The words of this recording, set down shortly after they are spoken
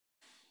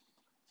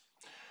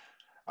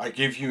I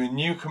give you a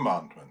new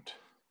commandment,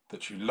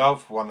 that you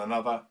love one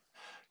another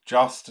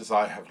just as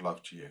I have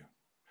loved you.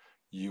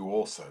 You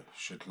also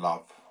should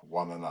love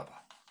one another.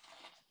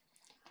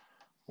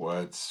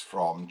 Words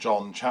from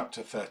John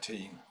chapter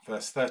 13,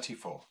 verse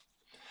 34.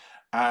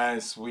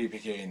 As we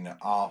begin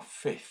our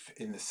fifth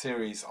in the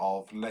series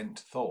of Lent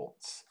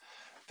thoughts,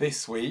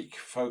 this week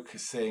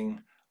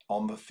focusing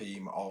on the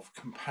theme of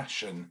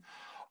compassion,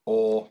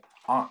 or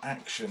our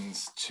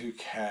actions to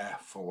care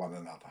for one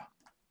another.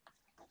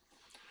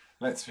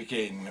 Let's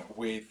begin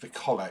with the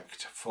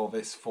collect for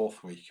this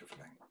fourth week of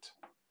Lent.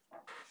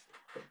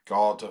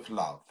 God of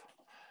love,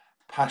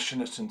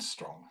 passionate and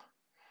strong,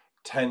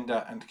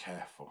 tender and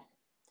careful,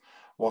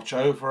 watch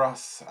over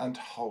us and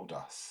hold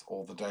us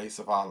all the days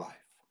of our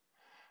life.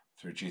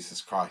 Through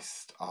Jesus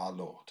Christ our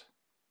Lord.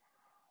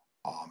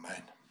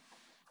 Amen.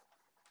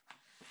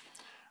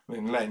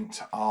 In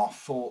Lent, our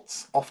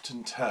thoughts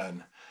often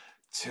turn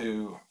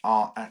to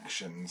our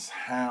actions,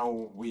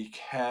 how we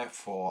care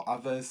for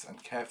others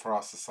and care for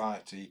our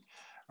society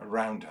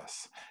around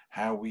us,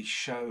 how we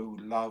show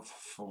love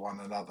for one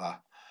another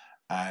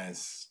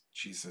as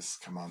Jesus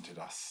commanded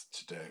us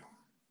to do.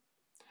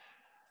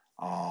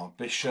 Our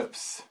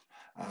bishops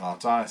and our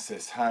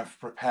diocese have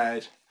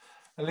prepared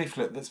a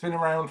leaflet that's been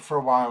around for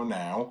a while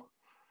now,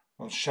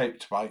 and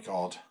shaped by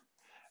God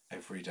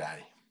every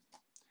day.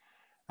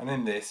 And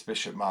in this,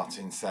 Bishop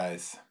Martin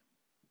says,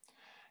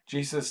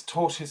 Jesus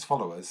taught his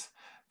followers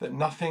that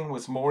nothing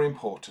was more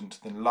important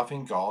than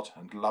loving God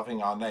and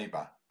loving our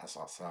neighbour as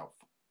ourselves.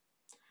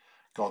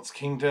 God's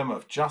kingdom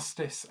of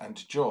justice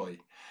and joy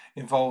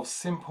involves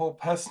simple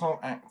personal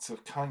acts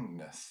of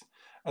kindness,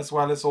 as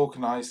well as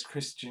organised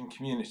Christian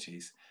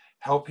communities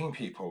helping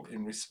people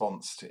in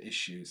response to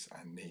issues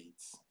and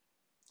needs.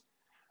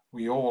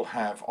 We all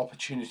have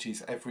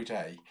opportunities every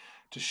day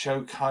to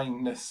show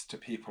kindness to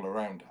people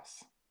around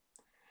us.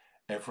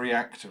 Every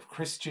act of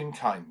Christian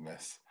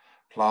kindness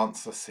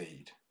plants a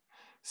seed,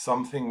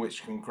 something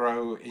which can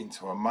grow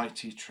into a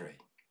mighty tree.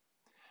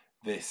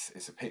 This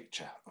is a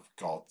picture of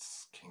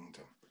God's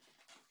kingdom.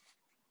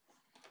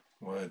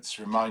 Words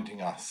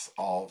reminding us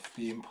of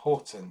the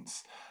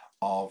importance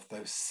of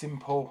those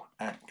simple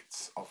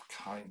acts of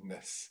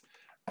kindness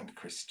and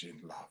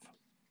Christian love.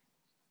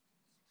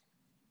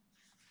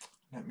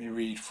 Let me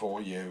read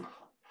for you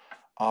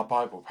our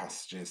Bible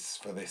passages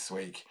for this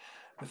week.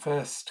 The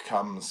first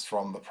comes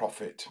from the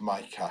prophet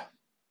Micah.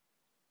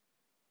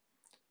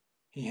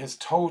 He has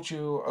told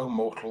you, O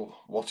mortal,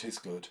 what is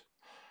good,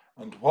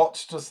 and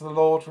what does the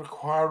Lord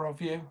require of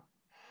you?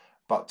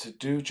 But to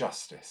do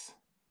justice,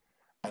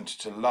 and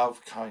to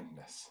love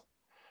kindness,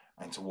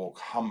 and to walk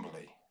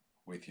humbly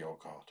with your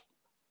God.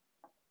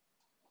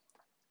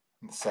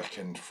 And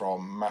second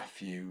from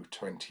Matthew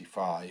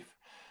 25,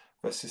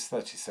 verses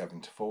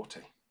 37 to 40.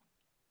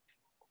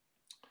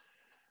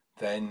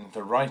 Then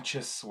the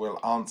righteous will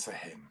answer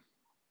him,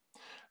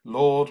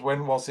 Lord,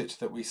 when was it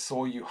that we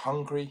saw you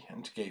hungry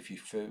and gave you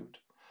food,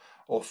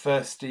 or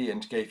thirsty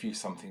and gave you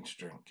something to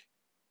drink?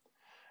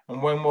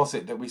 And when was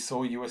it that we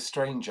saw you a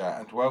stranger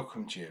and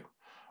welcomed you,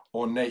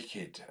 or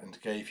naked and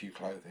gave you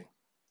clothing?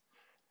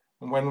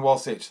 And when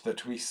was it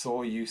that we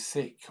saw you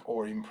sick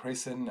or in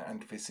prison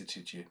and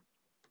visited you?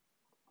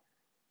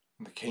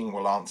 And the king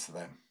will answer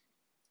them,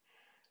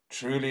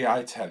 Truly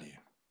I tell you,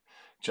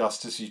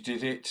 just as you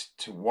did it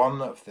to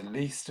one of the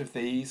least of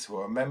these who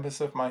are members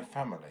of my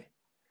family,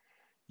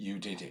 you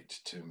did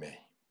it to me.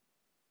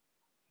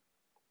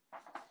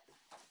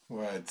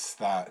 Words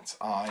that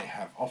I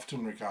have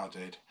often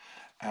regarded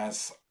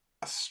as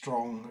a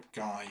strong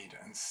guide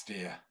and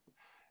steer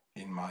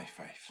in my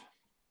faith.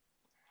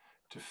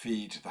 To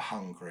feed the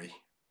hungry,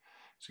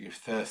 to give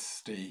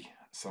thirsty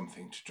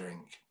something to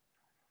drink,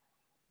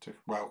 to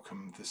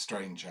welcome the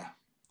stranger,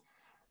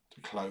 to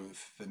clothe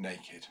the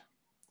naked.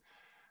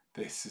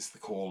 This is the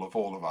call of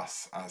all of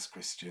us as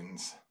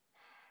Christians,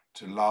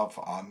 to love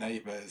our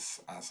neighbours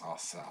as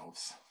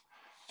ourselves,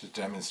 to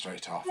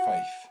demonstrate our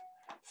faith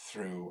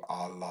through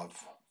our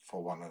love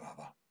for one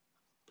another.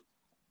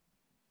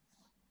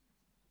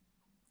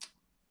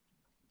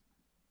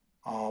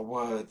 Our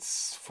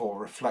words for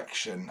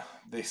reflection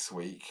this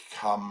week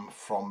come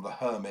from the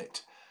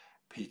hermit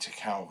Peter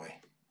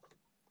Calvary.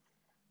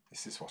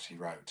 This is what he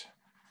wrote.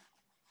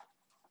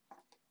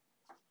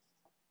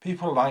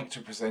 People like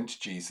to present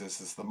Jesus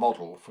as the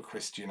model for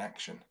Christian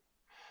action,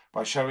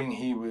 by showing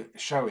he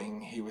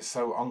was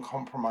so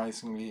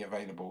uncompromisingly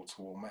available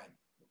to all men.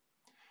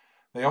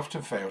 They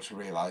often fail to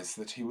realise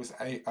that he was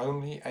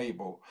only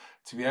able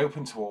to be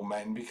open to all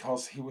men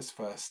because he was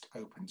first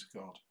open to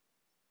God.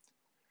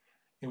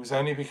 It was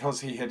only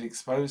because he had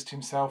exposed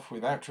himself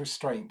without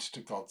restraint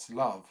to God's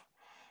love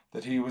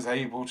that he was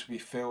able to be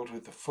filled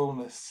with the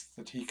fullness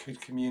that he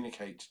could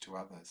communicate to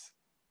others.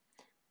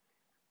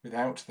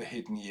 Without the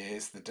hidden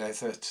years, the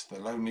desert, the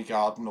lonely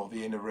garden, or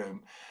the inner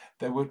room,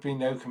 there would be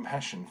no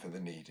compassion for the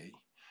needy,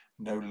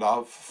 no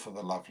love for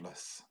the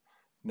loveless,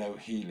 no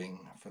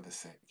healing for the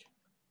sick.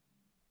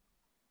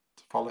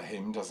 To follow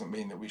him doesn't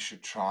mean that we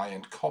should try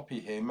and copy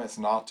him as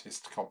an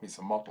artist copies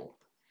a model.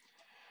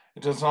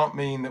 It does not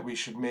mean that we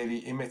should merely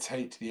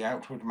imitate the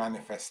outward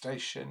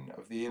manifestation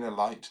of the inner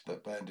light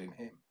that burned in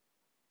him.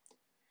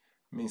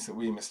 It means that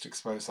we must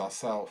expose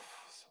ourselves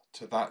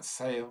to that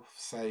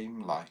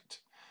same light,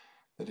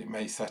 that it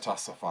may set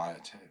us afire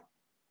too.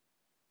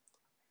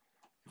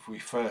 If we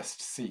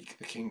first seek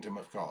the kingdom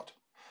of God,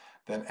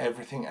 then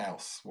everything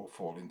else will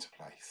fall into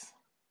place.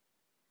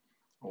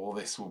 All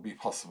this will be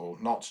possible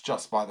not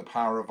just by the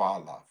power of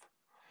our love,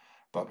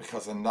 but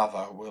because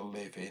another will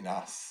live in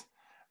us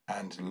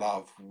and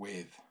love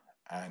with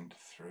and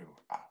through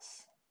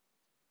us.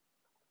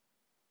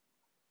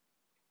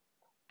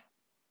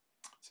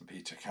 So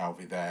Peter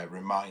Calvi there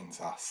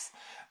reminds us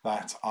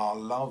that our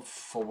love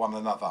for one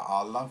another,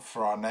 our love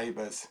for our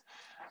neighbours,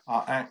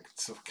 our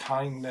acts of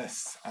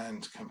kindness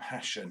and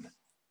compassion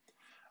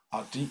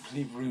are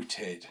deeply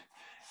rooted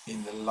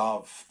in the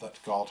love that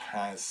God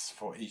has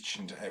for each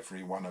and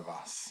every one of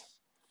us.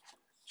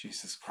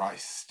 Jesus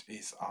Christ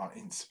is our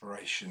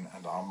inspiration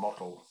and our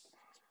model,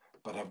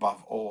 but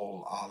above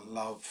all, our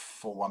love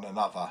for one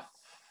another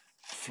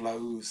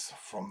flows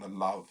from the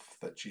love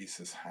that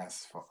Jesus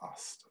has for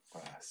us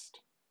first.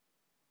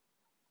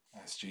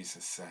 As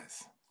Jesus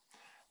says,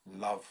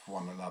 love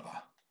one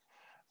another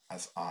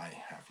as I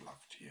have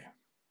loved you.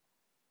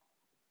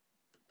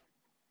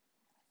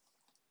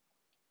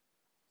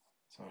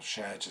 So I'll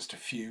share just a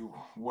few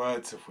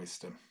words of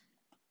wisdom.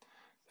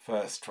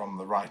 First, from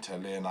the writer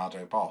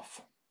Leonardo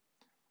Boff.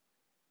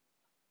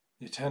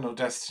 The eternal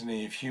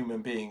destiny of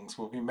human beings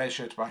will be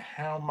measured by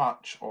how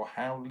much or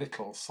how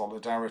little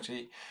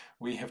solidarity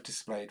we have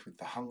displayed with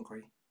the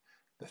hungry,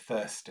 the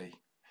thirsty,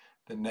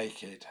 the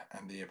naked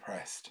and the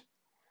oppressed.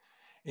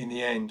 In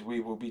the end, we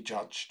will be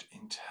judged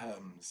in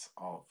terms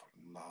of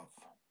love.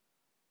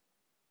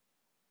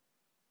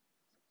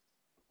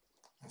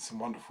 And some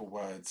wonderful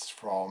words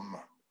from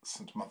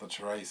St. Mother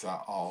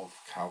Teresa of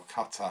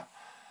Calcutta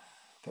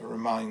that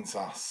reminds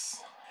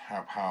us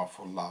how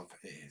powerful love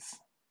is.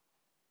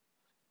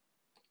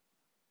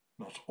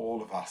 Not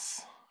all of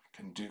us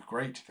can do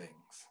great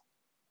things,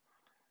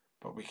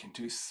 but we can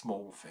do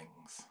small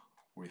things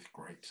with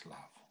great love.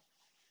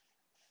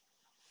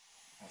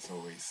 As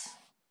always,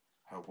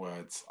 her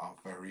words are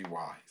very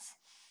wise.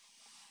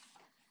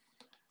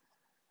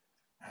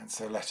 And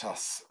so let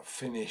us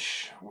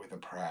finish with a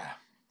prayer.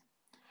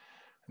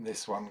 And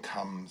this one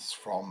comes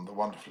from the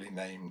wonderfully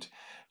named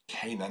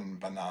Canaan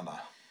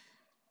Banana.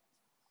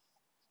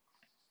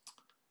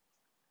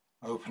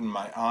 Open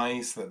my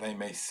eyes that they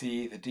may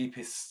see the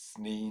deepest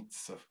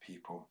needs of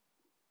people.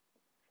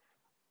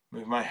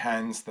 Move my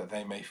hands that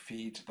they may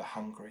feed the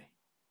hungry.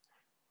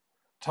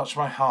 Touch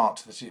my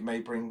heart that it may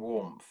bring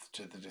warmth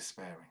to the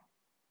despairing.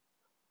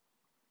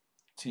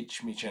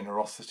 Teach me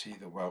generosity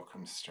that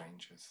welcomes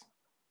strangers.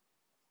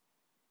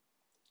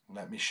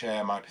 Let me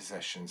share my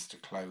possessions to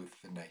clothe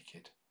the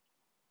naked.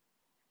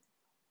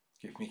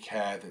 Give me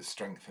care that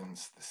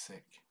strengthens the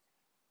sick.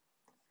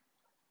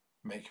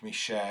 Make me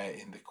share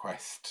in the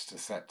quest to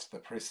set the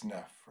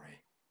prisoner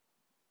free.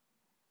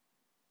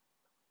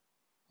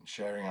 In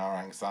sharing our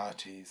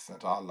anxieties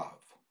and our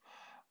love,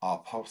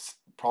 our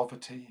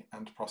poverty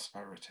and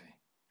prosperity,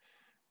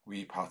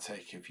 we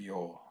partake of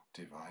your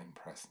divine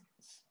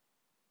presence.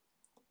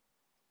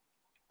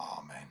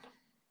 Amen.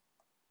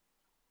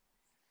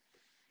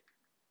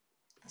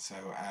 So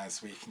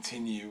as we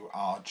continue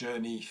our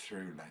journey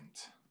through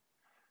Lent,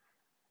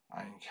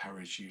 I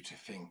encourage you to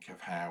think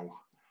of how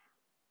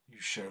you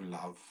show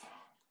love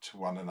to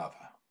one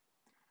another.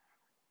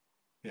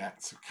 The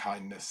acts of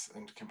kindness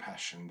and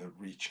compassion that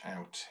reach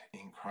out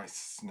in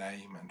Christ's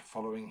name and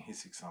following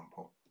his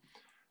example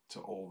to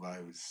all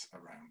those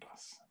around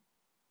us.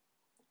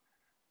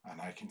 And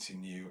I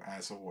continue,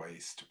 as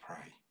always, to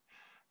pray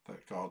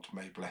that God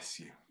may bless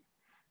you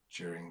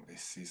during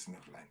this season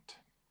of Lent.